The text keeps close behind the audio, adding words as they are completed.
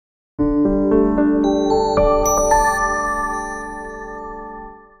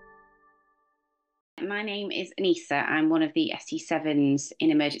my name is Anisa. I'm one of the SE7s in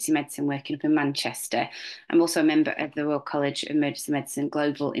emergency medicine working up in Manchester. I'm also a member of the Royal College of Emergency Medicine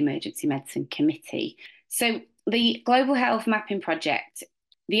Global Emergency Medicine Committee. So the Global Health Mapping Project,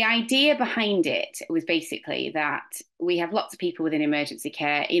 the idea behind it was basically that we have lots of people within emergency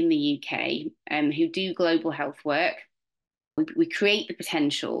care in the UK who do global health work. We create the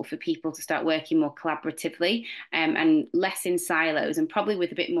potential for people to start working more collaboratively and less in silos, and probably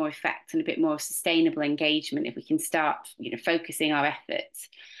with a bit more effect and a bit more sustainable engagement if we can start, focusing our efforts.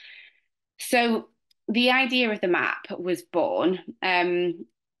 So the idea of the map was born. There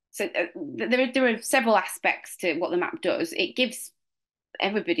are several aspects to what the map does. It gives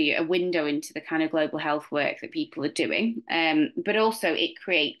everybody a window into the kind of global health work that people are doing, but also it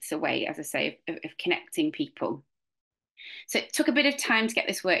creates a way, as I say, of connecting people. So it took a bit of time to get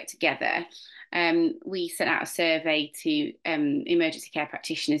this work together. We sent out a survey to emergency care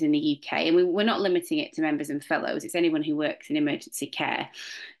practitioners in the UK, and we're not limiting it to members and fellows. It's anyone who works in emergency care.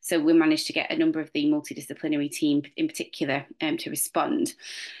 So we managed to get a number of the multidisciplinary team in particular to respond.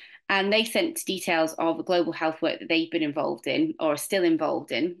 And they sent details of the global health work that they've been involved in or are still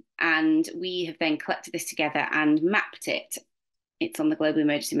involved in. And we have then collected this together and mapped it. It's on the Global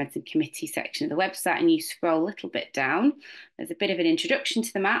Emergency Medicine Committee section of the website, and you scroll a little bit down. There's a bit of an introduction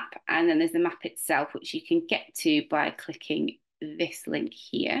to the map, and then there's the map itself, which you can get to by clicking this link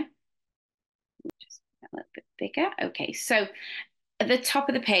here. Just a little bit bigger. Okay, so at the top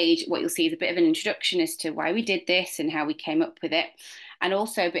of the page, what you'll see is a bit of an introduction as to why we did this and how we came up with it, and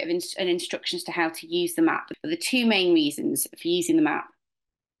also a bit of an instruction as to how to use the map. The two main reasons for using the map: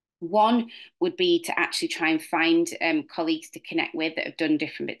 one would be to actually try and find colleagues to connect with that have done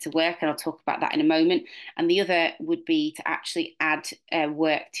different bits of work, and I'll talk about that in a moment. And the other would be to actually add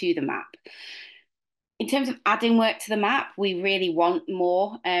work to the map. In terms of adding work to the map, we really want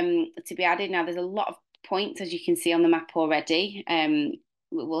more to be added. Now, there's a lot of points, as you can see on the map already.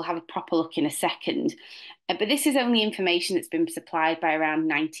 We'll have a proper look in a second. But this is only information that's been supplied by around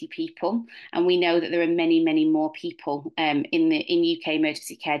 90 people. And we know that there are many, many more people in UK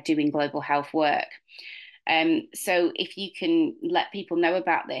emergency care doing global health work. So if you can let people know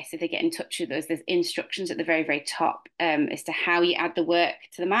about this, if they get in touch with us, there's instructions at the very, very top as to how you add the work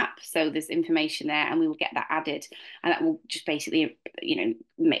to the map. So there's information there, and we will get that added. And that will just basically,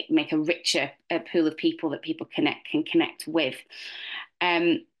 make a richer pool of people that people can connect with.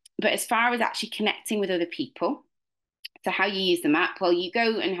 But as far as actually connecting with other people, so how you use the map, well, you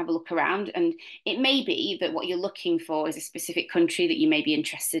go and have a look around, and it may be that what you're looking for is a specific country that you may be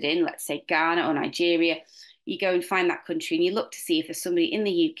interested in, let's say Ghana or Nigeria. You go and find that country, and you look to see if there's somebody in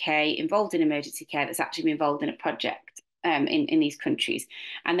the UK involved in emergency care that's actually been involved in a project in these countries.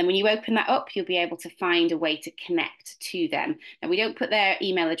 And then when you open that up, you'll be able to find a way to connect to them. Now, we don't put their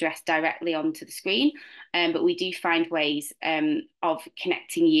email address directly onto the screen, but we do find ways of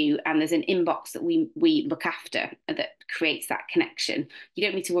connecting you, and there's an inbox that we look after that creates that connection. You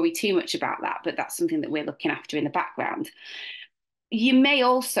don't need to worry too much about that, but that's something that we're looking after in the background. You may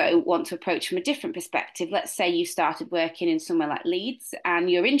also want to approach from a different perspective. Let's say you started working in somewhere like Leeds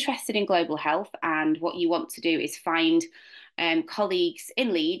and you're interested in global health, and what you want to do is find colleagues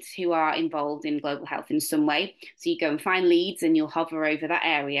in Leeds who are involved in global health in some way. So you go and find Leeds, and you'll hover over that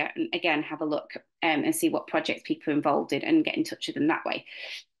area and again have a look and see what projects people are involved in and get in touch with them that way.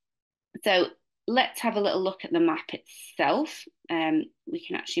 So let's have a little look at the map itself. We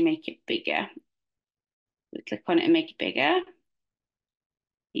can actually make it bigger. We click on it and make it bigger.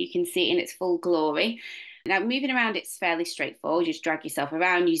 You can see it in its full glory. Now, moving around, it's fairly straightforward. You just drag yourself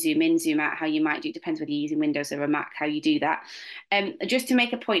around, you zoom in, zoom out, how you might do. It depends whether you're using Windows or a Mac, how you do that. Just to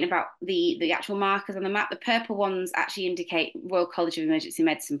make a point about the actual markers on the map, the purple ones actually indicate Royal College of Emergency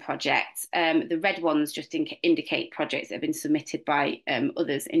Medicine projects. The red ones just indicate projects that have been submitted by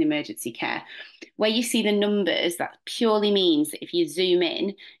others in emergency care. Where you see the numbers, that purely means that if you zoom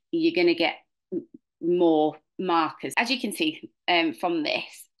in, you're going to get more markers. As you can see from this,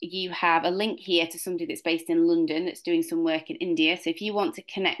 you have a link here to somebody that's based in London that's doing some work in India. So if you want to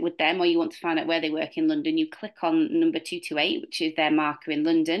connect with them, or you want to find out where they work in London, you click on number 228, which is their marker in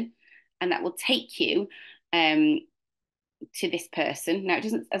London, and that will take you to this person. Now, it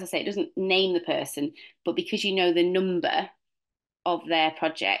doesn't, as I say, it doesn't name the person, but because you know the number of their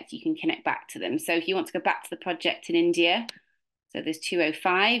project, you can connect back to them. So if you want to go back to the project in India, so there's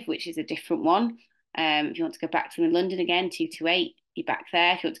 205, which is a different one. If you want to go back to London again, 228, you're back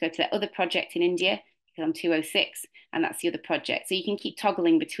there. If you want to go to that other project in India, you click on 206, and that's the other project. So you can keep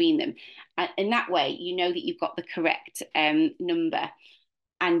toggling between them. And in that way, you know that you've got the correct number.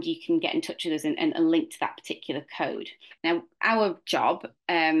 and you can get in touch with us and link to that particular code. Now, our job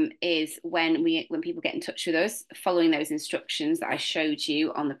is when people get in touch with us, following those instructions that I showed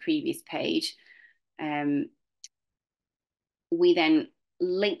you on the previous page, we then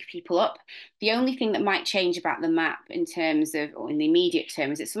link people up. The only thing that might change about the map in terms of, or in the immediate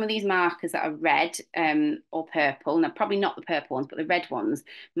term, is that some of these markers that are red or purple, now probably not the purple ones, but the red ones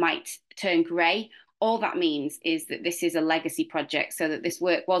might turn grey. All that means is that this is a legacy project, so that this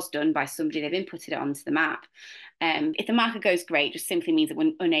work was done by somebody, they've inputted it onto the map. If the marker goes grey, it just simply means that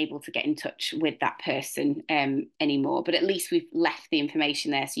we're unable to get in touch with that person anymore. But at least we've left the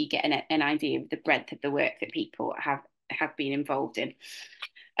information there, so you get an idea of the breadth of the work that people have been involved in.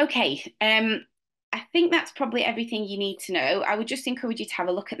 Okay, I think that's probably everything you need to know. I would just encourage you to have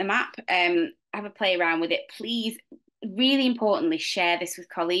a look at the map, have a play around with it. Please, really importantly, share this with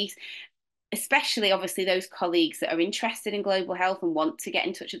colleagues, especially obviously those colleagues that are interested in global health and want to get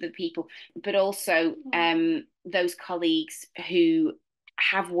in touch with other people, but also those colleagues who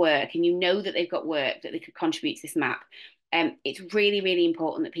have work and you know that they've got work that they could contribute to this map. It's really, really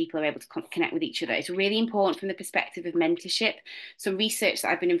important that people are able to connect with each other. It's really important from the perspective of mentorship. Some research that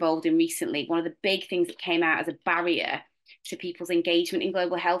I've been involved in recently, one of the big things that came out as a barrier to people's engagement in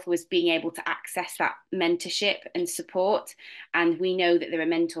global health was being able to access that mentorship and support. And we know that there are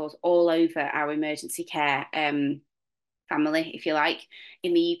mentors all over our emergency care family, if you like,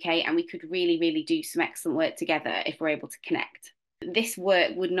 in the UK, and we could really, really do some excellent work together if we're able to connect. This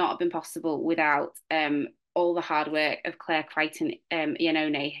work would not have been possible without all the hard work of Claire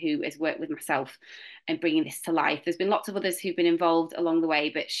Crichton-Iannone, who has worked with myself and bringing this to life. There's been lots of others who've been involved along the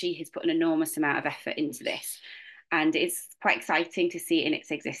way, but she has put an enormous amount of effort into this. And it's quite exciting to see it in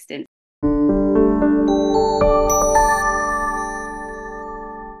its existence.